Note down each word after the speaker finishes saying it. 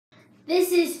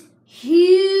This is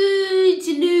huge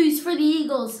news for the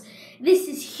Eagles. This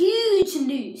is huge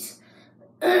news.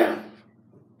 The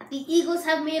Eagles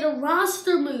have made a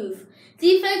roster move.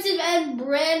 Defensive end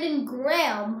Branden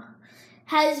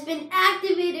has been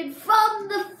activated from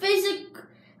the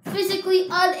physically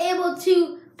unable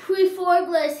to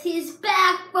perform list. He is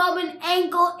back from an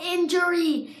ankle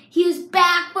injury.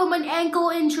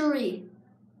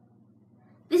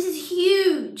 This is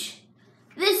huge.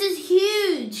 This is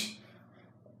huge.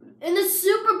 In the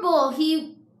Super Bowl,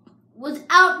 he was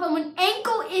out from an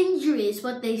ankle injury, is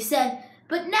what they said.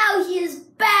 But now he is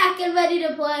back and ready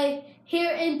to play here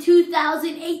in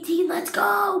 2018. Let's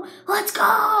go! Let's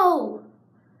go!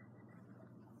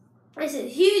 This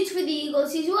is huge for the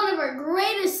Eagles. He's one of our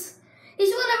greatest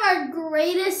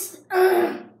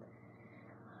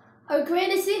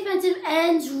defensive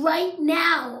ends right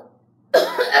now.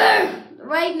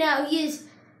 Right now, he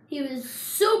was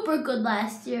super good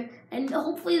last year, and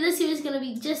hopefully this year is going to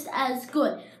be just as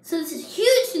good. So this is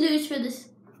huge news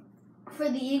for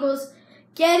the Eagles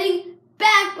getting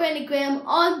back Branden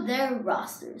on their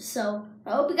rosters. So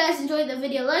I hope you guys enjoyed the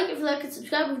video. Like it if you like and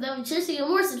subscribe if you haven't, just to get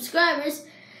more subscribers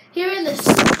here in the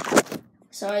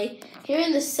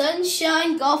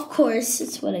Sunshine Golf Course.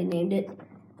 That's what I named it.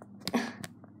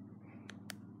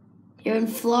 Here in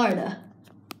Florida.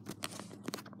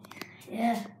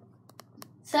 Yeah.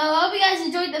 So I hope you guys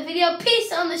enjoyed the video.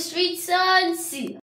 Peace on the street, son. See ya.